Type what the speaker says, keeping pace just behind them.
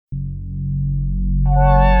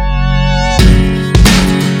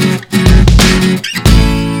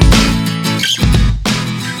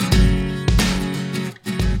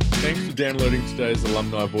downloading today's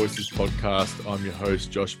Alumni Voices podcast. I'm your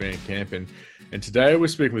host, Josh Van Kampen, and today we're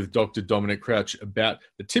speaking with Dr. Dominic Crouch about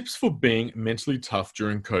the tips for being mentally tough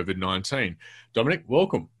during COVID-19. Dominic,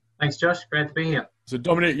 welcome. Thanks, Josh. Great to be here. So,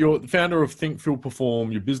 Dominic, you're the founder of Think, Feel,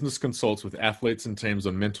 Perform. Your business consults with athletes and teams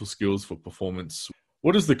on mental skills for performance.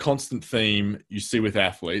 What is the constant theme you see with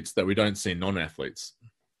athletes that we don't see in non-athletes?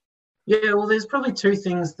 Yeah, well, there's probably two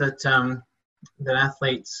things that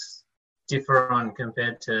athletes differ on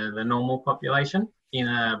compared to the normal population. In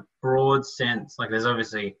a broad sense, like there's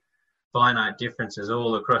obviously finite differences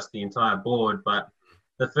all across the entire board, but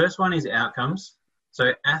the first one is outcomes.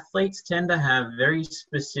 So athletes tend to have very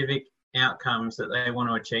specific outcomes that they want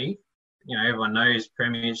to achieve. You know, everyone knows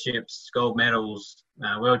premierships, gold medals,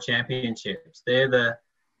 world championships. They're the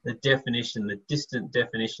definition, the distant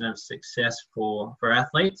definition of success for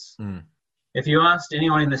athletes. If you asked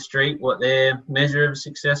anyone in the street what their measure of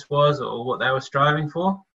success was or what they were striving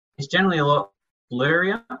for, it's generally a lot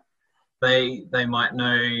blurrier. They might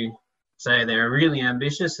know, say they're really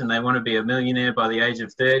ambitious and they want to be a millionaire by the age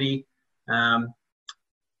of 30.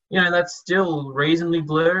 That's still reasonably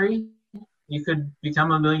blurry. You could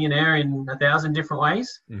become a millionaire in 1,000 different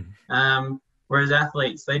ways. Whereas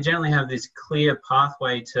athletes, they generally have this clear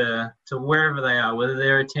pathway to wherever they are, whether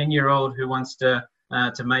they're a 10-year-old who wants to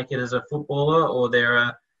make it as a footballer, or they're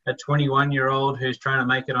a 21-year-old who's trying to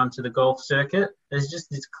make it onto the golf circuit. There's just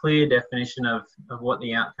this clear definition of what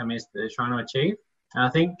the outcome is that they're trying to achieve. And I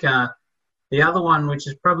think the other one, which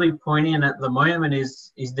is probably poignant at the moment,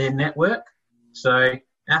 is their network. So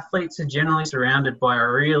athletes are generally surrounded by a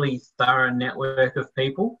really thorough network of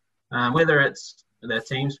people, whether it's their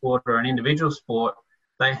team sport or an individual sport.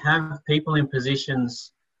 They have people in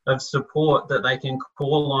positions of support that they can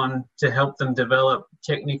call on to help them develop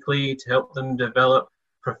technically, to help them develop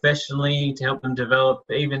professionally, to help them develop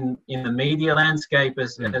even in the media landscape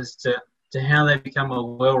as to how they become a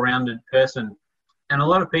well-rounded person. And a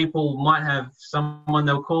lot of people might have someone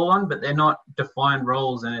they'll call on, but they're not defined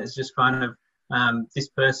roles, and it's just kind of this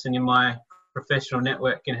person in my professional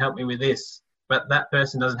network can help me with this, but that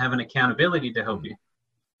person doesn't have an accountability to help you.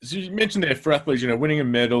 So you mentioned there for athletes, winning a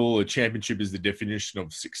medal, a championship is the definition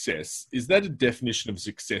of success. Is that a definition of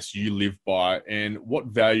success you live by, and what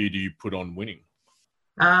value do you put on winning?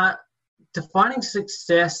 Defining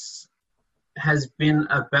success has been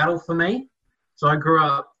a battle for me. So I grew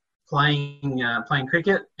up playing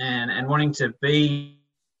cricket and wanting to be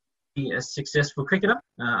a successful cricketer.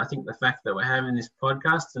 I think the fact that we're having this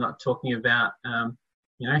podcast and not talking about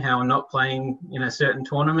how I'm not playing in a certain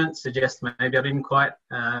tournament suggests maybe I didn't quite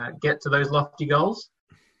get to those lofty goals.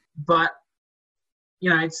 But,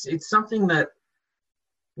 it's something that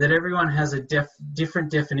everyone has a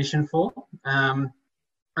different definition for.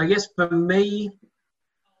 I guess for me,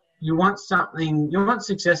 you want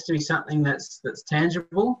success to be something that's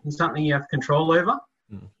tangible and something you have control over.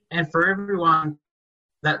 And for everyone,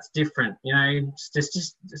 that's different.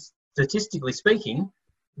 Statistically speaking,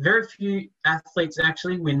 very few athletes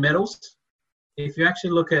actually win medals. If you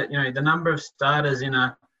actually look at, the number of starters in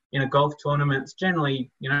a golf tournament, it's generally,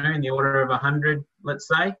 in the order of 100, let's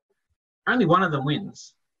say, only one of them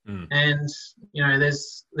wins. And,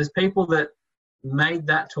 there's people that made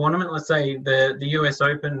that tournament, let's say the US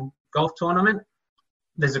Open golf tournament,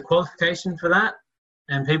 there's a qualification for that,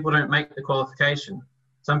 and people don't make the qualification.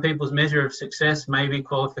 Some people's measure of success may be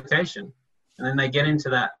qualification, and then they get into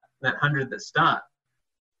that 100 that start.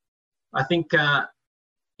 I think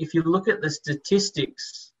if you look at the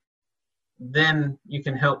statistics, then you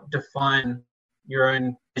can help define your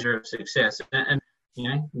own measure of success. And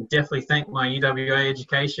definitely thank my UWA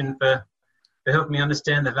education for helping me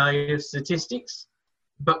understand the value of statistics.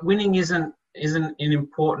 But winning isn't an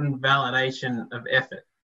important validation of effort.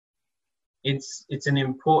 It's an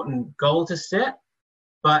important goal to set,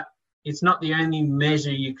 but it's not the only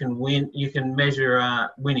measure you can win. You can measure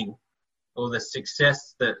winning, or the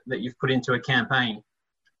success that you've put into a campaign.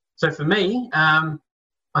 So for me,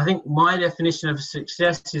 I think my definition of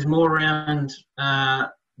success is more around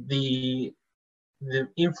the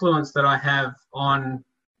influence that I have on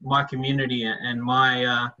my community and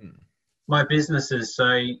my businesses.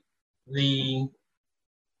 So the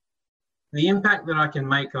impact that I can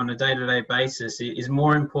make on a day-to-day basis is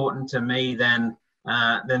more important to me than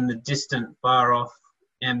the distant, far-off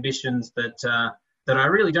ambitions that I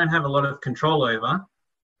really don't have a lot of control over.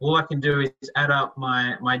 All I can do is add up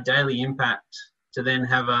my daily impact to then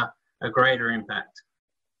have a greater impact.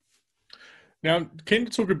 Now, can you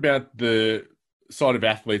talk about the side of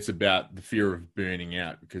athletes about the fear of burning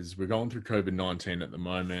out? Because we're going through COVID-19 at the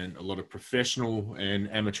moment. A lot of professional and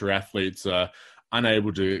amateur athletes are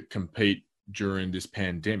unable to compete during this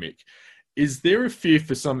pandemic. is there a fear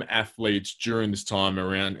for some athletes during this time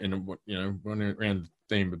around, and running around the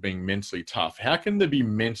theme of being mentally tough? How can they be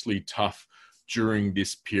mentally tough during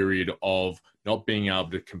this period of not being able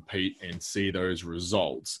to compete and see those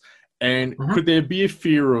results? And could there be a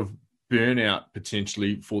fear of burnout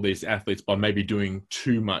potentially for these athletes by maybe doing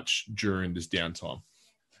too much during this downtime?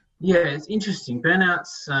 Yeah, it's interesting.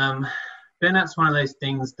 Burnout's one of those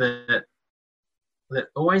things that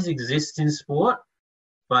always exists in sport,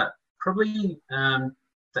 but probably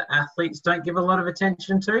the athletes don't give a lot of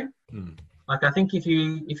attention to. Like, I think if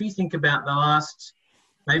you think about the last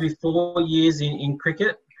maybe 4 years in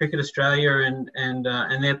Cricket Australia and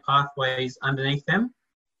their pathways underneath them,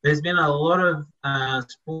 there's been a lot of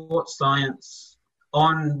sports science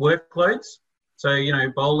on workloads. So,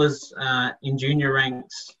 bowlers in junior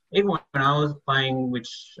ranks, even when I was playing, which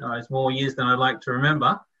is more years than I'd like to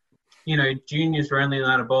remember, juniors were only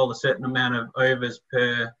allowed to bowl a certain amount of overs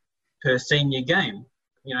per senior game.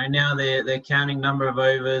 Now they're counting number of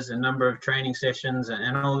overs and number of training sessions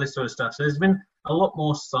and all this sort of stuff. So there's been a lot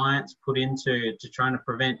more science put into trying to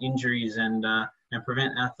prevent injuries and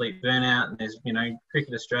prevent athlete burnout. And there's,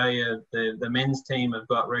 Cricket Australia, the men's team have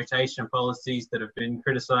got rotation policies that have been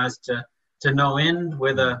criticised to no end,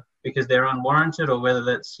 whether because they're unwarranted or whether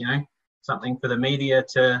that's, something for the media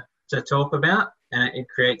to talk about. And it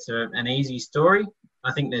creates an easy story.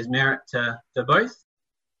 I think there's merit to both.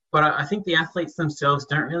 But I think the athletes themselves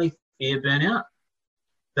don't really fear burnout.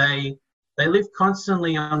 They live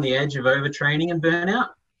constantly on the edge of overtraining and burnout.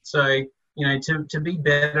 So, to be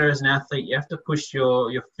better as an athlete, you have to push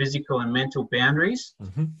your physical and mental boundaries,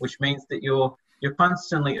 which means that you're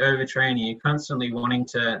constantly overtraining, you're constantly wanting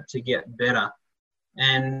to get better.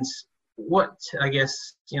 And what I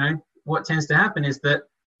guess, what tends to happen is that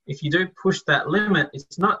if you do push that limit,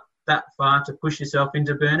 it's not that far to push yourself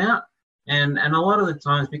into burnout. And a lot of the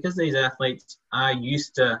times, because these athletes are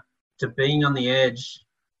used to being on the edge,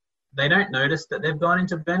 they don't notice that they've gone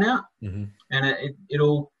into burnout. And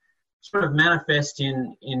it'll sort of manifest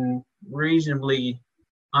in reasonably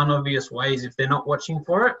unobvious ways if they're not watching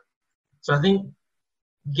for it. So I think,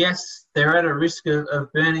 yes, they're at a risk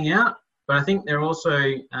of burning out, but I think they're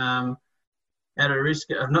also at a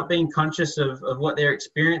risk of not being conscious of what they're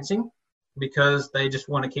experiencing because they just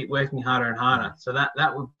want to keep working harder and harder. So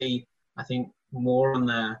that would be, I think, more on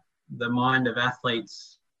the mind of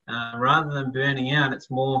athletes. Rather than burning out, it's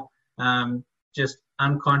more just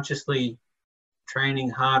unconsciously training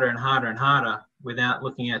harder and harder and harder without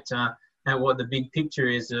looking at what the big picture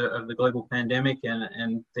is of the global pandemic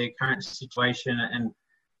and their current situation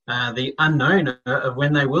and the unknown of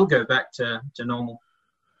when they will go back to normal.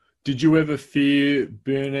 Did you ever fear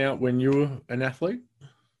burnout when you were an athlete?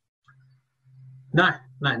 No,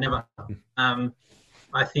 never.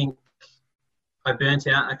 I think I burnt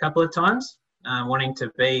out a couple of times, wanting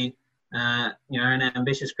to be, an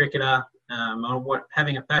ambitious cricketer,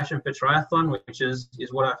 having a passion for triathlon, which is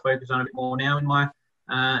what I focus on a bit more now in my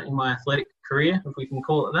athletic career, if we can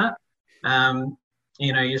call it that.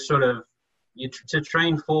 To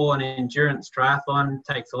train for an endurance triathlon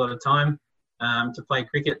takes a lot of time. To play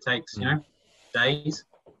cricket takes, days.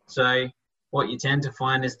 So what you tend to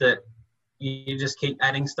find is that you just keep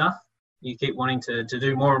adding stuff. You keep wanting to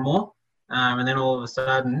do more and more. And then all of a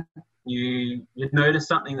sudden you notice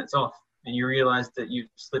something that's off and you realize that you've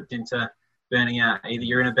slipped into burning out. Either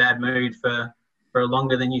you're in a bad mood for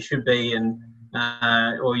longer than you should be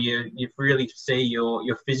or you really see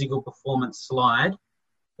your physical performance slide.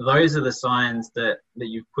 Those are the signs that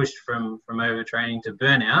you've pushed from overtraining to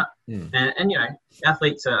burnout. And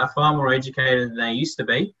athletes are far more educated than they used to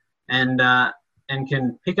be and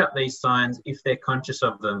can pick up these signs if they're conscious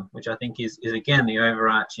of them, which I think is again the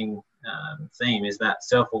overarching theme, is that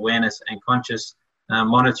self-awareness and conscious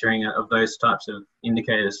monitoring of those types of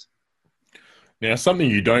indicators. Now, something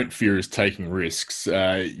you don't fear is taking risks.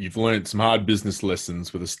 You've learned some hard business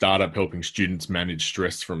lessons with a startup helping students manage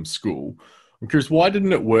stress from school. I'm curious, why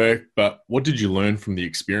didn't it work, but what did you learn from the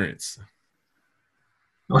experience?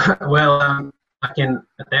 Well, I can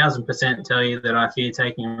 1,000% tell you that I fear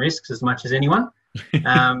taking risks as much as anyone.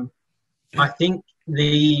 I think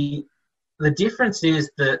the difference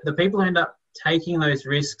is that the people who end up taking those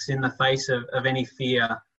risks in the face of any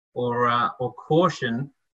fear or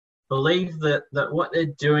caution believe that what they're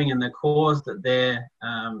doing and the cause that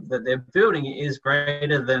they're building is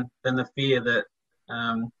greater than the fear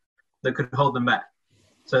that could hold them back.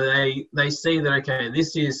 So they see that, okay,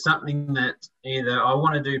 this is something that either I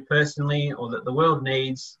want to do personally or that the world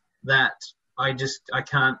needs, that I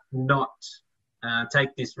can't not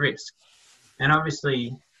take this risk. And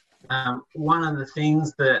obviously, one of the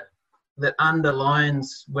things that that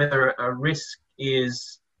underlines whether a risk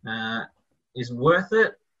is worth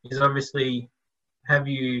it is obviously, have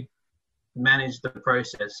you managed the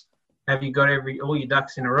process? Have you got all your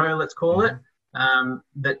ducks in a row, let's call it,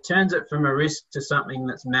 that turns it from a risk to something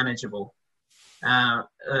that's manageable?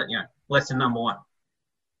 Lesson number one.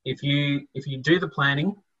 If you do the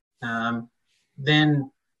planning,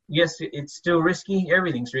 then yes, it's still risky.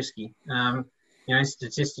 Everything's risky.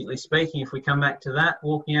 Statistically speaking, if we come back to that,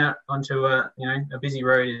 walking out onto a busy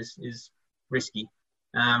road is risky.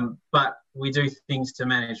 But we do things to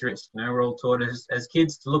manage risk. We're all taught as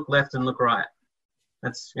kids to look left and look right.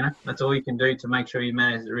 That's all you can do to make sure you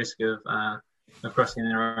manage the risk of crossing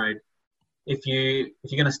the road. If you're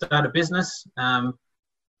going to start a business,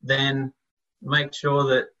 then make sure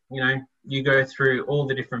that you go through all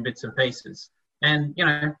the different bits and pieces. And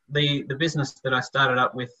the business that I started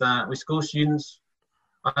up with school students,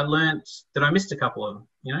 I learnt that I missed a couple of them.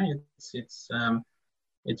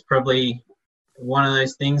 It's probably one of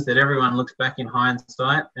those things that everyone looks back in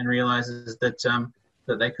hindsight and realizes that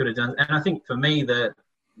they could have done. And I think for me, the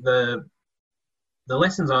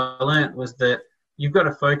lessons I learnt was that you've got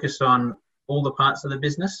to focus on all the parts of the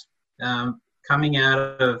business. Coming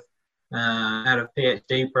out of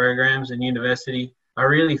PhD programs and university, I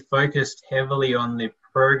really focused heavily on the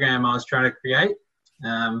program I was trying to create.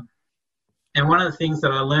 And one of the things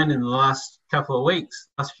that I learned in the last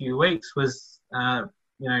few weeks was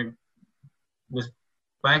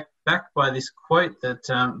backed by this quote that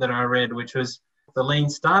I read, which was the Lean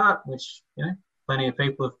Startup, which plenty of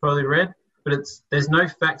people have probably read. But there's no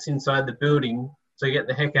facts inside the building, so get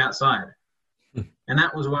the heck outside. And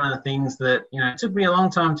that was one of the things that it took me a long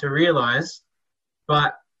time to realize.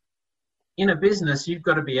 But in a business, you've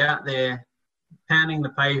got to be out there pounding the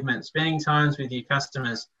pavement, spending times with your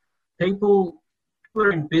customers. People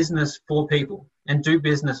are in business for people and do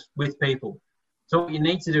business with people. So what you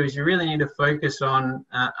need to do is you really need to focus on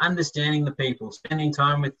understanding the people, spending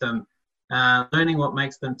time with them, learning what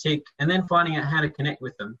makes them tick, and then finding out how to connect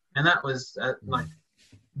with them. And that was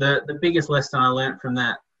the biggest lesson I learned from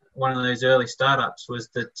that. One of those early startups was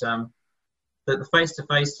that the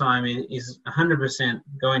face-to-face time is 100%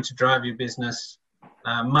 going to drive your business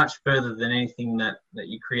much further than anything that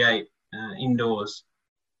you create indoors.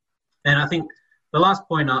 And I think the last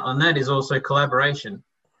point on that is also collaboration.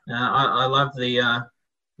 I love the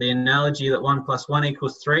analogy that 1 + 1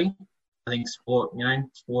 = 3. I think sport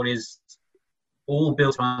is all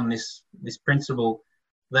built on this principle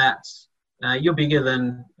that you're bigger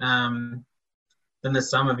than the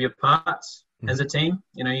sum of your parts as a team.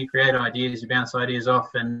 You create ideas, you bounce ideas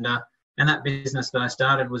off, and that business that I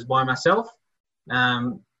started was by myself.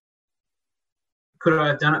 Could I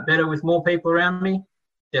have done it better with more people around me?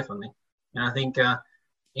 Definitely. And I think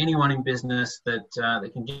anyone in business that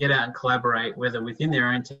can get out and collaborate, whether within their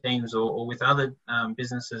own teams or with other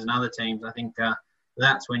businesses and other teams, I think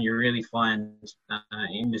that's when you really find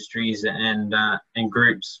industries and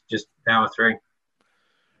groups just power through.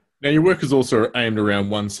 Now, your work is also aimed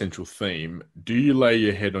around one central theme. Do you lay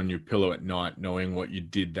your head on your pillow at night knowing what you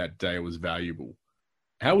did that day was valuable?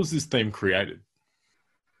 How was this theme created?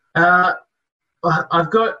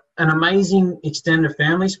 I've got an amazing extended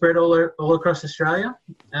family spread all across Australia.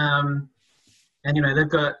 And, they've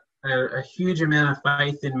got a huge amount of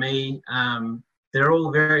faith in me. They're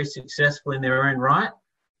all very successful in their own right.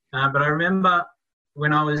 But I remember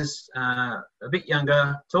when I was a bit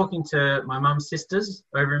younger, talking to my mum's sisters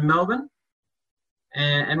over in Melbourne,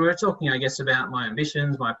 and we were talking, I guess, about my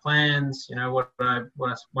ambitions, my plans, what I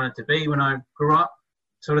wanted to be when I grew up,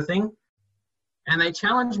 sort of thing. And they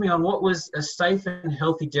challenged me on what was a safe and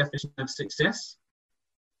healthy definition of success.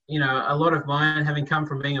 A lot of mine, having come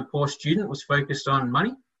from being a poor student, was focused on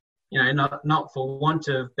money, not for want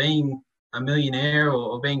of being a millionaire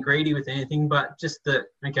or being greedy with anything, but just that,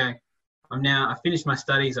 okay, I finished my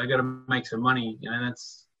studies, I got to make some money.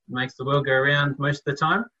 That's makes the world go around most of the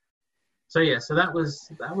time. So that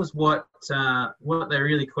was what they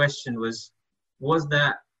really questioned was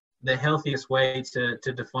that the healthiest way to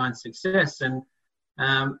define success? And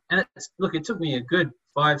it took me a good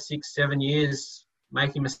 5, 6, 7 years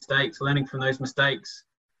making mistakes, learning from those mistakes,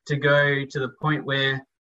 to go to the point where,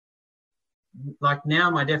 like now,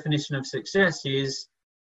 my definition of success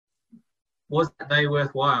was that day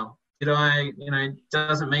worthwhile?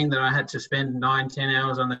 Doesn't mean that I had to spend 9, 10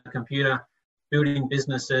 hours on the computer building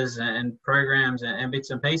businesses and programs and bits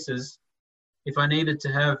and pieces. If I needed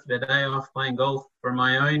to have a day off playing golf for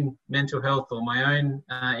my own mental health or my own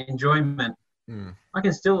enjoyment, I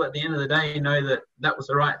can still, at the end of the day, know that was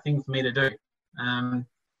the right thing for me to do.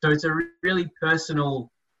 So it's a really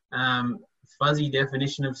personal fuzzy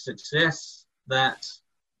definition of success that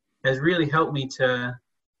has really helped me to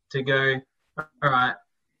go, all right,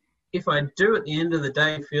 if I do at the end of the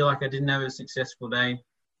day feel like I didn't have a successful day,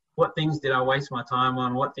 what things did I waste my time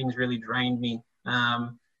on? What things really drained me?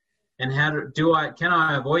 And can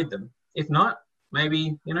I avoid them? If not,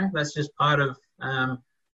 maybe, that's just part of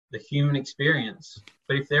the human experience.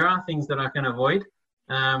 But if there are things that I can avoid,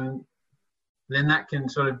 then that can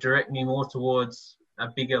sort of direct me more towards a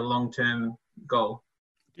bigger long-term goal.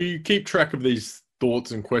 Do you keep track of these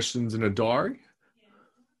thoughts and questions in a diary?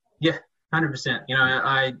 Yeah, 100%.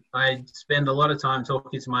 I spend a lot of time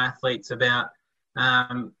talking to my athletes about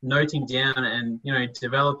noting down and,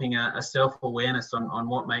 developing a self-awareness on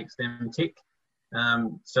what makes them tick.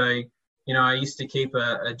 So, I used to keep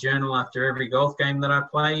a journal after every golf game that I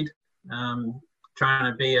played,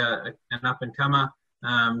 trying to be an up-and-comer,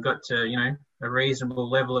 got to, a reasonable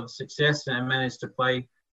level of success and managed to play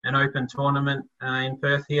an open tournament in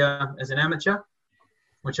Perth here as an amateur,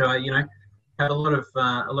 which I, had a lot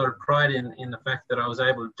of pride in the fact that I was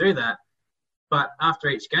able to do that. But after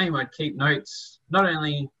each game, I'd keep notes, not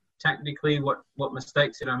only tactically what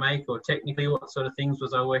mistakes did I make, or technically what sort of things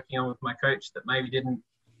was I working on with my coach that maybe didn't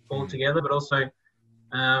fall together, but also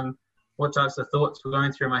what types of thoughts were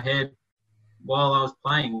going through my head while I was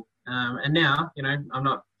playing. And now, I'm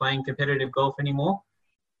not playing competitive golf anymore,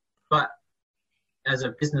 but as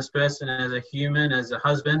a business person, as a human, as a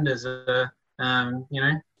husband, as a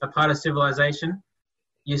part of civilization,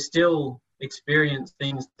 you still experience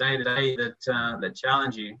things day to day that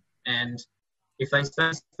challenge you. And if they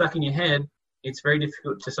stay stuck in your head, it's very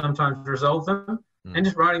difficult to sometimes resolve them. And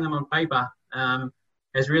just writing them on paper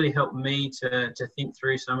has really helped me to think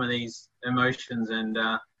through some of these emotions and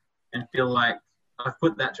feel like I've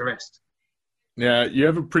put that to rest. Now, you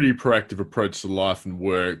have a pretty proactive approach to life and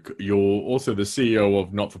work. You're also the CEO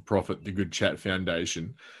of not-for-profit The Good Chat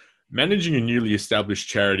Foundation. Managing a newly established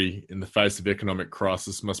charity in the face of economic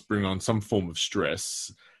crisis must bring on some form of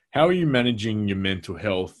stress. How are you managing your mental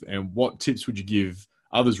health, and what tips would you give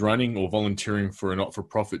others running or volunteering for a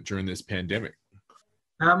not-for-profit during this pandemic?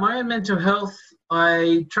 My own mental health,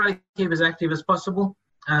 I try to keep as active as possible.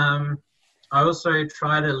 I also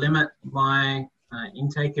try to limit my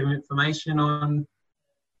intake of information on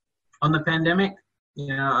the pandemic.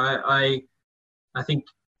 I think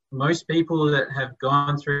most people that have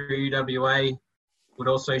gone through UWA would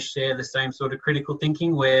also share the same sort of critical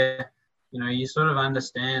thinking where, you sort of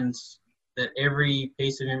understand that every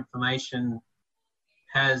piece of information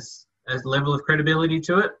has a level of credibility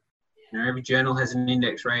to it. Every journal has an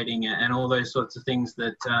index rating and all those sorts of things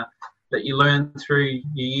that you learn through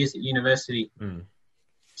your years at university.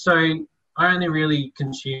 So I only really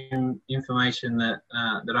consume information that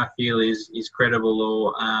I feel is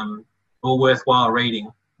credible or worthwhile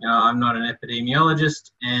reading. I'm not an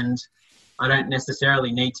epidemiologist, and I don't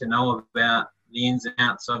necessarily need to know about the ins and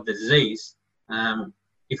outs of the disease.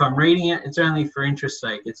 If I'm reading it, it's only for interest's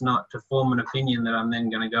sake. It's not to form an opinion that I'm then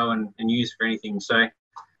going to go and use for anything. So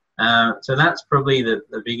that's probably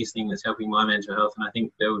the biggest thing that's helping my mental health. And I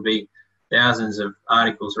think there would be thousands of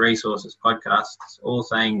articles, resources, podcasts, all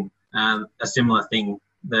saying a similar thing,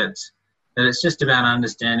 that it's just about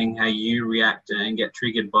understanding how you react and get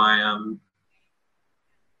triggered by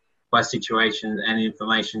situations and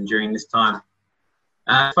information during this time.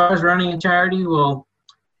 As far as running a charity, well,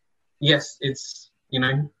 yes, it's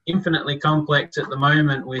infinitely complex at the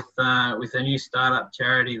moment with a new startup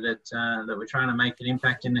charity that we're trying to make an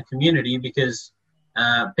impact in the community, because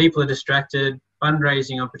people are distracted.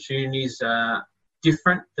 Fundraising opportunities are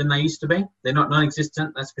different than they used to be. They're not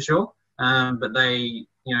non-existent, that's for sure. But they,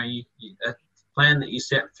 a plan that you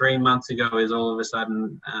set 3 months ago is all of a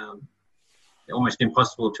sudden almost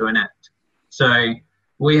impossible to enact. So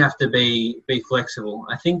we have to be flexible.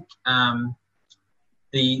 I think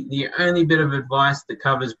the only bit of advice that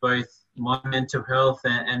covers both my mental health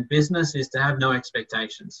and business is to have no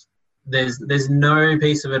expectations. There's no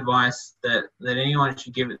piece of advice that anyone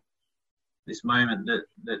should give at this moment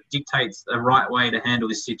that dictates the right way to handle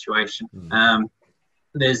this situation.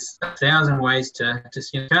 There's 1,000 ways to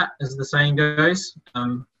skin a cat, as the saying goes,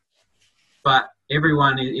 but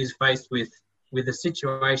everyone is faced with a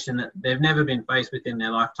situation that they've never been faced with in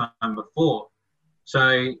their lifetime before.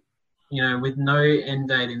 So, with no end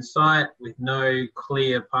date in sight, with no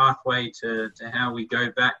clear pathway to how we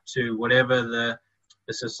go back to whatever the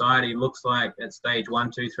society looks like at stage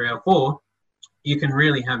 1, 2, 3, or 4, you can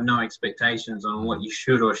really have no expectations on what you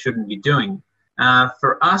should or shouldn't be doing.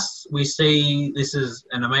 For us, we see this as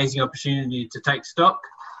an amazing opportunity to take stock.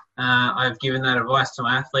 I've given that advice to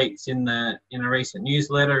my athletes in a recent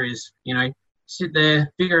newsletter, is, sit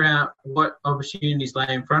there, figure out what opportunities lay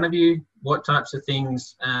in front of you, what types of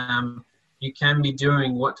things you can be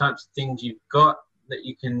doing, what types of things you've got that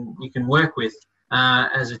you can work with.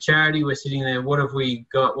 As a charity, we're sitting there. What have we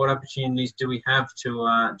got? What opportunities do we have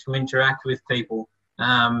to interact with people?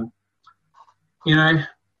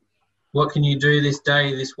 What can you do this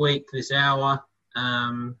day, this week, this hour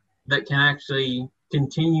that can actually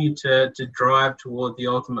continue to drive toward the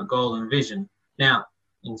ultimate goal and vision? Now,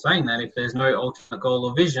 in saying that, if there's no ultimate goal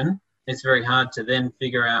or vision, it's very hard to then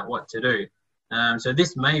figure out what to do. So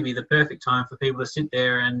this may be the perfect time for people to sit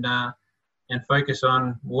there and focus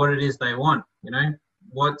on what it is they want.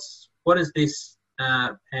 What has this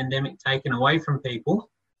pandemic taken away from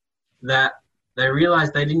people that they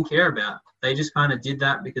realized they didn't care about? They just kind of did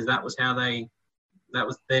that because that was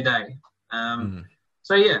their day.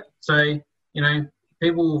 So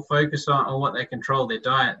people will focus on what they control, their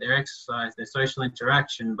diet, their exercise, their social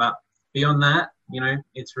interaction. But beyond that,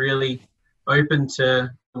 it's really open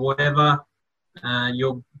to whatever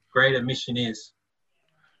your greater mission is.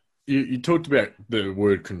 You talked about the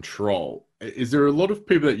word control. Is there a lot of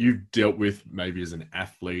people that you've dealt with, maybe as an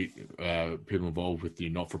athlete, people involved with the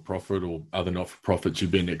not-for-profit or other not-for-profits you've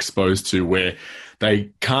been exposed to, where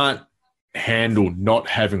they can't handle not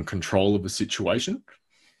having control of a situation?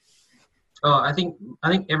 Oh, I think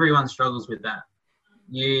everyone struggles with that.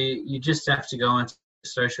 You just have to go onto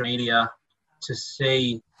social media to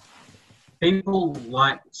see people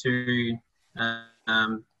like to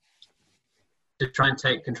try and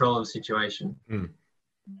take control of a situation.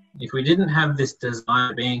 If we didn't have this desire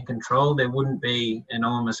to be in control, there wouldn't be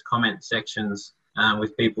enormous comment sections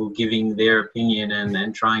with people giving their opinion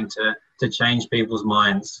and trying to change people's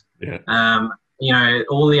minds. Yeah.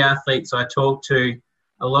 All the athletes I talk to,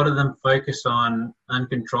 a lot of them focus on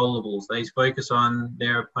uncontrollables. They focus on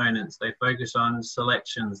their opponents. They focus on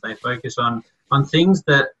selections. They focus on things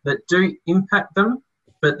that do impact them,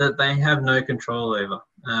 but that they have no control over.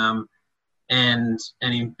 And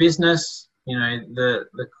in business,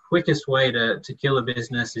 the quickest way to kill a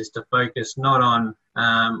business is to focus not on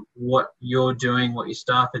what you're doing, what your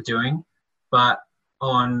staff are doing, but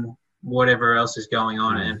on whatever else is going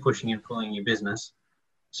on and pushing and pulling your business.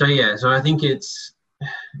 So I think it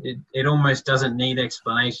almost doesn't need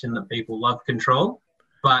explanation that people love control,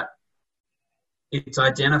 but it's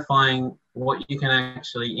identifying what you can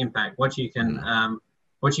actually impact, what you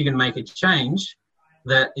can make a change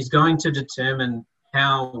that is going to determine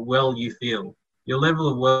how well you feel. Your level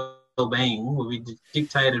of well-being will be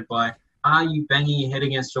dictated by, are you banging your head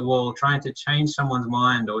against a wall, trying to change someone's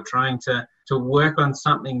mind, or trying to work on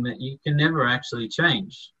something that you can never actually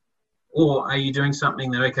change? Or are you doing something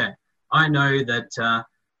that, okay, I know that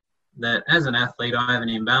as an athlete, I have an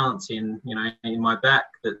imbalance in my back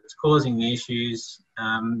that's causing the issues.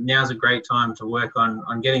 Now's a great time to work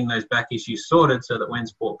on getting those back issues sorted so that when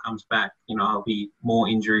sport comes back, I'll be more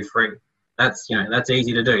injury free. That's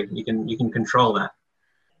easy to do. You can control that.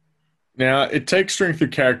 Now, it takes strength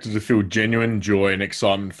of character to feel genuine joy and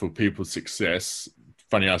excitement for people's success.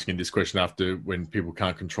 Funny asking this question after when people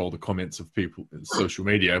can't control the comments of people in social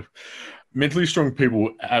media. Mentally strong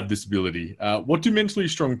people have this ability. What do mentally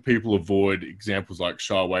strong people avoid? Examples like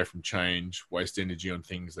shy away from change, waste energy on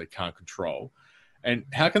things they can't control. And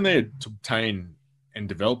how can they obtain and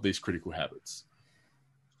develop these critical habits?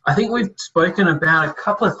 I think we've spoken about a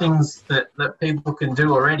couple of things that people can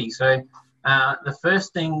do already. So the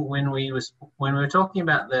first thing when we were talking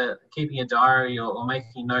about the keeping a diary or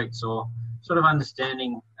making notes or sort of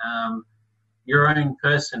understanding your own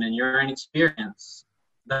person and your own experience,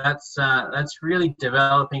 that's really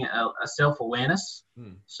developing a self-awareness.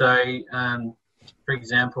 So, for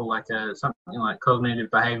example, like something like cognitive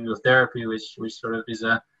behavioral therapy, which sort of is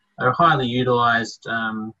a highly utilized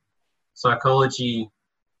psychology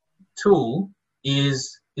tool,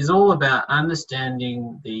 is all about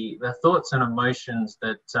understanding the thoughts and emotions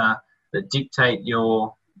that dictate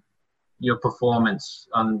your performance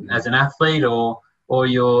as an athlete or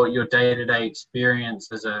your day-to-day experience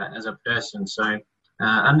as a person. So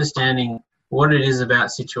understanding what it is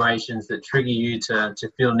about situations that trigger you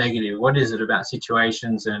to feel negative. What is it about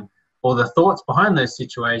situations or the thoughts behind those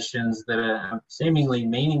situations that are seemingly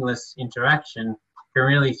meaningless interaction can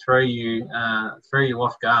really throw you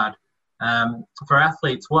off guard. For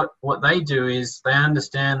athletes, what they do is they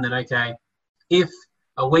understand that, okay, if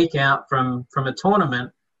a week out from a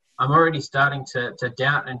tournament, I'm already starting to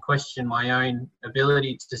doubt and question my own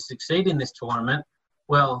ability to succeed in this tournament,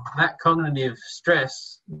 well, that cognitive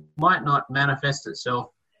stress might not manifest itself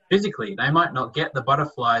physically. They might not get the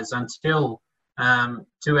butterflies until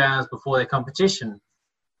 2 hours before their competition.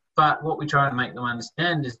 But what we try to make them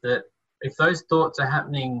understand is that if those thoughts are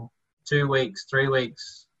happening 2 weeks, 3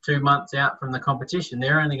 weeks, 2 months out from the competition,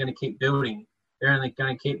 they're only going to keep building. They're only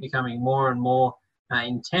going to keep becoming more and more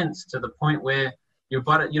intense, to the point where you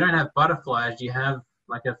don't have butterflies, you have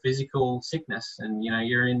like a physical sickness, and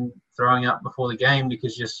you're in throwing up before the game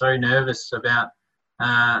because you're so nervous about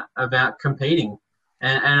competing.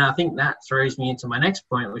 And I think that throws me into my next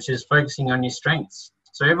point, which is focusing on your strengths.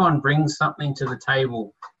 So everyone brings something to the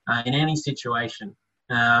table in any situation.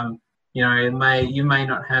 You may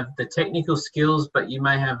not have the technical skills, but you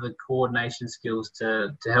may have the coordination skills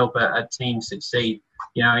to help a team succeed.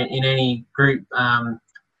 In any group,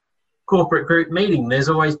 corporate group meeting, there's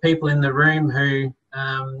always people in the room who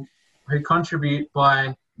contribute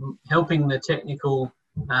by helping the technical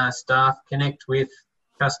staff connect with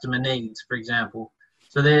customer needs, for example.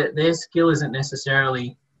 So their skill isn't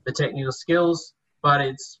necessarily the technical skills, but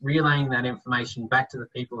it's relaying that information back to the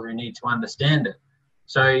people who need to understand it.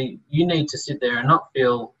 So you need to sit there and not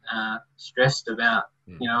feel stressed about,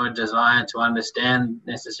 a desire to understand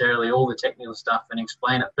necessarily all the technical stuff and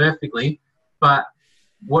explain it perfectly. But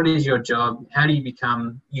what is your job? How do you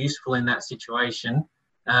become useful in that situation?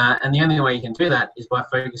 And the only way you can do that is by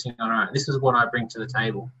focusing on, all right, this is what I bring to the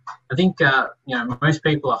table. I think, most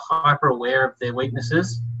people are hyper aware of their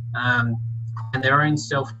weaknesses, and their own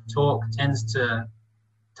self-talk tends to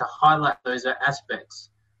highlight those aspects,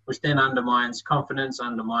 which then undermines confidence,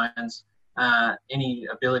 undermines any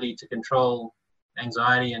ability to control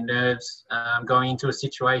anxiety and nerves going into a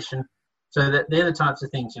situation. So that they're the types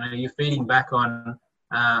of things, you're feeding back on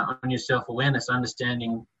your self-awareness,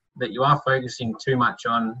 understanding that you are focusing too much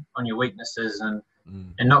on your weaknesses and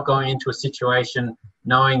not going into a situation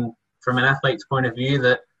knowing from an athlete's point of view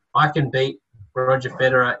that I can beat Roger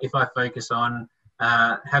Federer if I focus on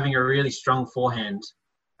having a really strong forehand.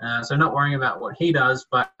 So not worrying about what he does,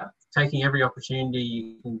 but taking every opportunity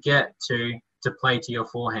you can get to play to your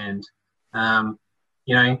forehand.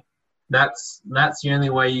 That's the only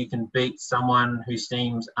way you can beat someone who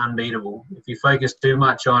seems unbeatable. If you focus too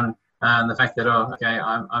much on the fact that,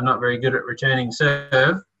 I'm not very good at returning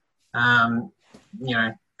serve, then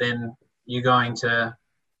you're going to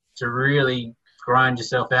really grind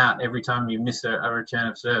yourself out every time you miss a return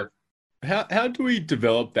of serve. How do we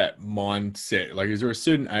develop that mindset? Like, is there a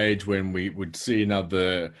certain age when we would see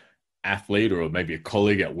another athlete or maybe a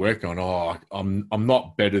colleague at work going, I'm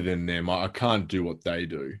not better than them, I can't do what they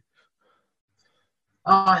do?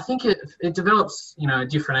 I think it develops, at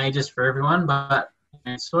different ages for everyone, but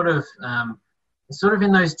it's sort of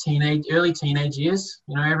in those early teenage years.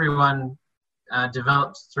 Everyone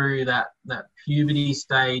develops through that puberty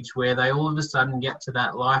stage where they all of a sudden get to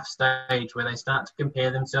that life stage where they start to compare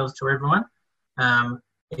themselves to everyone.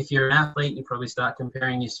 If you're an athlete, you probably start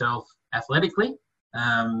comparing yourself athletically,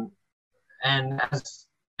 and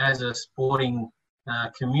as a sporting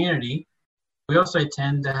community, we also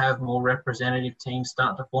tend to have more representative teams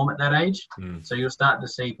start to form at that age. So you'll start to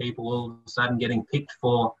see people all of a sudden getting picked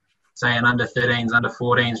for, say, an under-13s,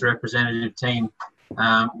 under-14s representative team,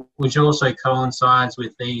 which also coincides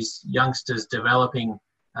with these youngsters developing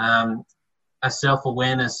a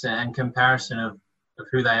self-awareness and comparison of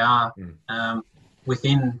who they are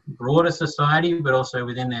within broader society, but also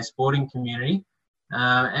within their sporting community.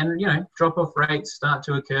 And drop-off rates start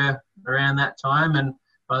to occur around that time, and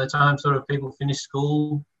by the time sort of people finish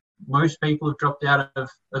school, most people have dropped out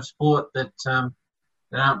of sport that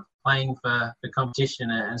aren't playing for competition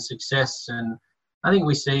and success. And I think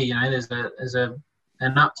we see, there's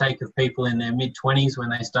an uptake of people in their mid-20s when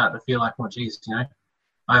they start to feel like,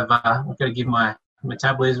 I've got to give my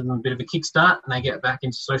metabolism a bit of a kickstart, and they get back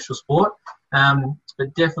into social sport.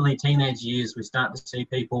 But definitely teenage years, we start to see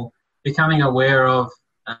people becoming aware of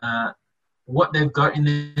what they've got in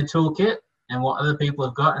their toolkit and what other people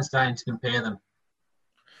have got, and starting to compare them.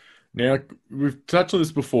 Now, we've touched on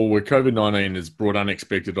this before, where COVID-19 has brought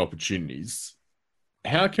unexpected opportunities.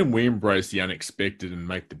 How can we embrace the unexpected and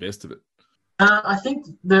make the best of it? I think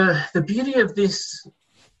the beauty of this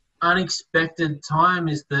unexpected time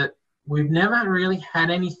is that we've never really had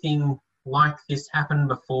anything like this happen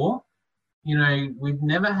before. We've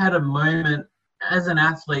never had a moment as an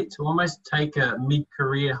athlete to almost take a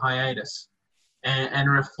mid-career hiatus and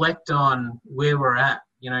reflect on where we're at.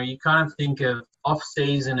 You kind of think of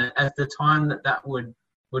off-season at the time that would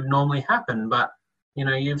normally happen, but you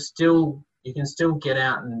can still get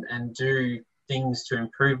out and do things to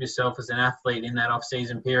improve yourself as an athlete in that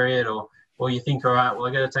off-season period, or you think, all right, well,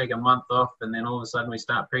 I got to take a month off, and then all of a sudden we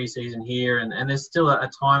start pre-season here, and there's still a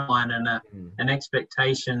timeline and an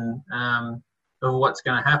expectation of what's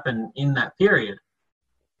going to happen in that period.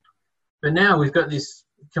 But now we've got this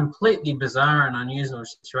completely bizarre and unusual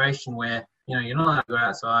situation where, you're not allowed to go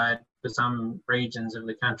outside for some regions of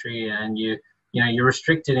the country, and you're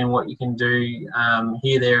restricted in what you can do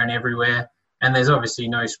here, there, and everywhere. And there's obviously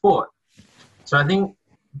no sport. So I think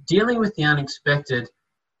dealing with the unexpected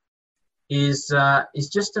is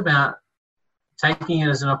just about taking it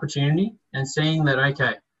as an opportunity and seeing that,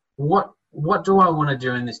 okay, what do I want to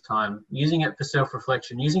do in this time? Using it for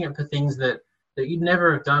self-reflection, using it for things that you'd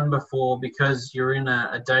never have done before because you're in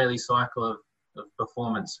a daily cycle of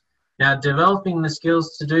performance. Now, developing the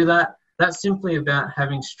skills to do that, that's simply about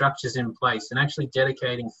having structures in place and actually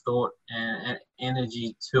dedicating thought and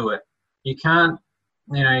energy to it. You can't,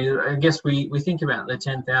 I guess we think about the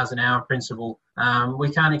 10,000 hour principle.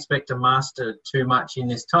 We can't expect to master too much in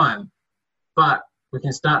this time, but we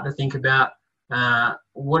can start to think about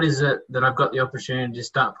what is it that I've got the opportunity to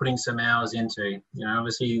start putting some hours into.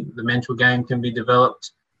 Obviously the mental game can be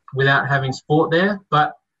developed without having sport there,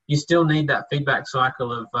 but you still need that feedback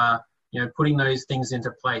cycle of, putting those things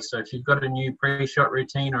into place. So if you've got a new pre-shot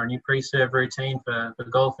routine or a new pre-serve routine for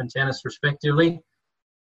golf and tennis respectively,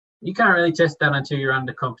 you can't really test that until you're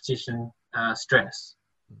under competition stress.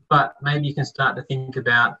 But maybe you can start to think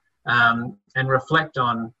about and reflect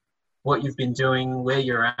on what you've been doing, where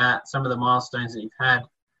you're at, some of the milestones that you've had,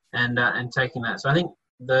 and taking that. So I think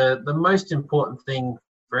the most important thing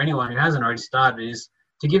for anyone who hasn't already started is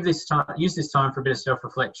to use this time for a bit of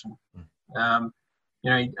self-reflection.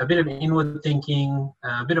 A bit of inward thinking,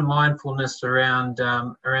 a bit of mindfulness around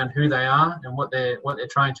who they are and what they're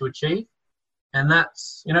trying to achieve. And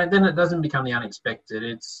that's, then it doesn't become the unexpected.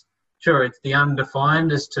 It's the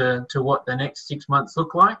undefined as to what the next 6 months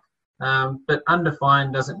look like. But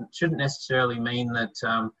undefined shouldn't necessarily mean that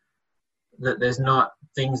that there's not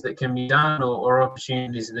things that can be done or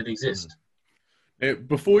opportunities that exist.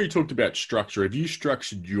 Before you talked about structure, have you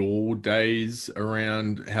structured your days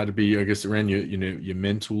around how to be, I guess, around your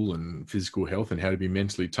mental and physical health and how to be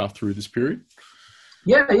mentally tough through this period?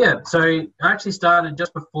 Yeah. So I actually started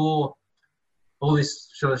just before all this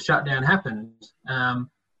sort of shutdown happened, and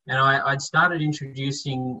I'd started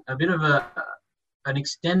introducing a bit of an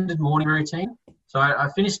extended morning routine. So I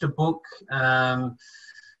finished a book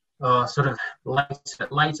sort of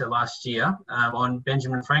later last year on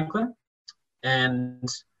Benjamin Franklin. And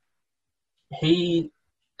he,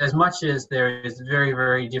 as much as there is very,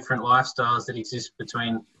 very different lifestyles that exist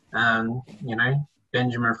between,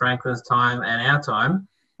 Benjamin Franklin's time and our time,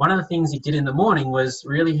 one of the things he did in the morning was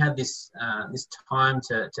really had this time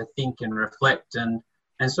to think and reflect and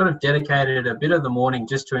sort of dedicated a bit of the morning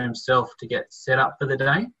just to himself to get set up for the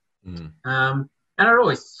day. And I'd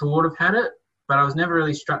always sort of had it, but I was never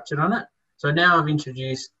really structured on it. So now I've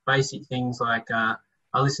introduced basic things like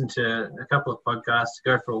I listen to a couple of podcasts,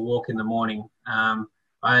 go for a walk in the morning.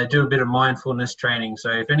 I do a bit of mindfulness training.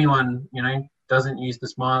 So if anyone, doesn't use the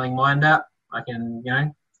Smiling Mind app, I can,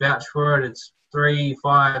 vouch for it. It's 3,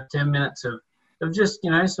 5, 10 minutes of just,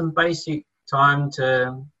 some basic time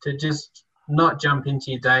to just not jump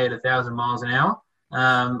into your day at 1,000 miles an hour.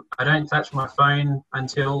 I don't touch my phone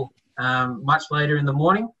until much later in the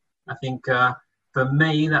morning. I think for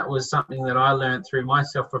me, that was something that I learned through my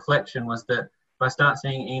self-reflection, was that if I start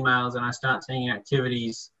seeing emails and I start seeing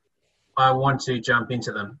activities, I want to jump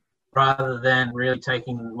into them rather than really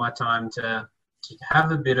taking my time to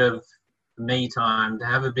have a bit of me time, to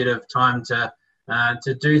have a bit of time to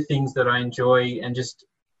do things that I enjoy and just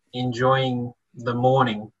enjoying the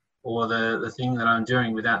morning or the thing that I'm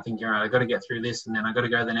doing without thinking, all right, I've got to get through this and then I've got to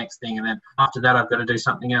go to the next thing. And then after that, I've got to do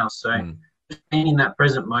something else. So just being in that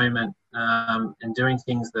present moment and doing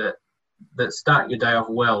things that start your day off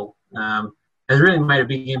well has really made a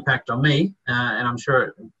big impact on me. And I'm sure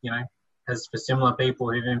it, has for similar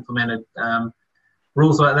people who've implemented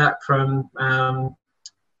rules like that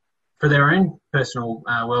for their own personal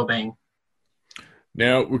well-being.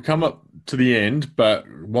 Now, we'll come up to the end, but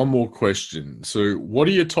one more question. So what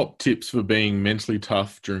are your top tips for being mentally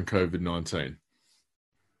tough during COVID-19?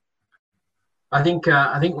 I think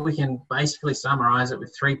we can basically summarize it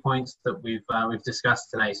with 3 points that we've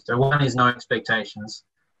discussed today. So one is no expectations.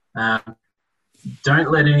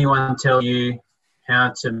 Don't let anyone tell you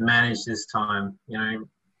how to manage this time.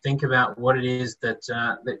 Think about what it is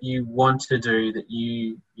that you want to do, that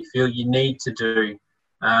you feel you need to do,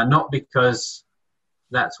 not because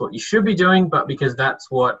that's what you should be doing, but because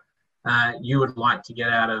that's what you would like to get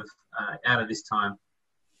out of this time.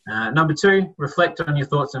 Number 2, reflect on your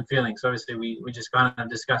thoughts and feelings. Obviously, we just kind of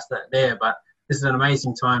discussed that there, but this is an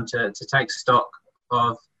amazing time to take stock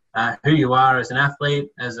of who you are as an athlete,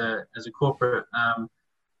 as a corporate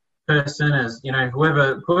person, as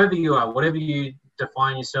whoever you are, whatever you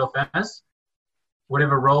define yourself as.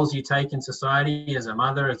 whatever roles you take in society as a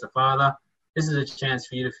mother, as a father, this is a chance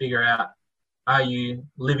for you to figure out, are you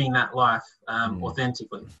living that life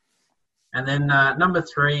authentically? And then number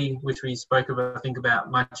 3, which we spoke about, I think about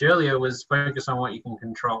much earlier, was focus on what you can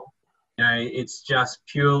control. It's just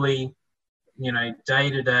purely, day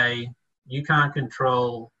to day. You can't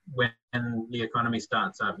control when the economy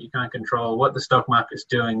starts up. You can't control what the stock market's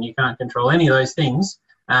doing. You can't control any of those things.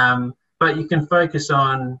 But you can focus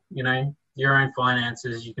on, your own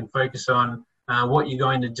finances. You can focus on what you're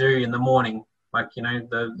going to do in the morning, like,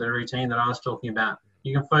 the routine that I was talking about.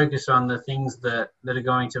 You can focus on the things that are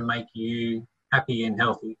going to make you happy and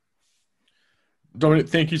healthy. Dominic,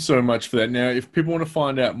 thank you so much for that. Now, if people want to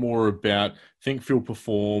find out more about Think, Feel,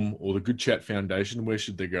 Perform or the Good Chat Foundation, where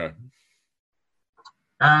should they go?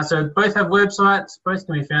 So both have websites. Both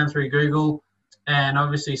can be found through Google, and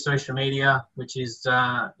obviously social media, which is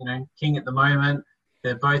king at the moment.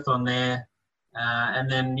 They're both on there. And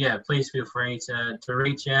then, please feel free to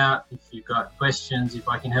reach out if you've got questions, if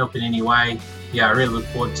I can help in any way. I really look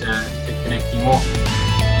forward to connecting more.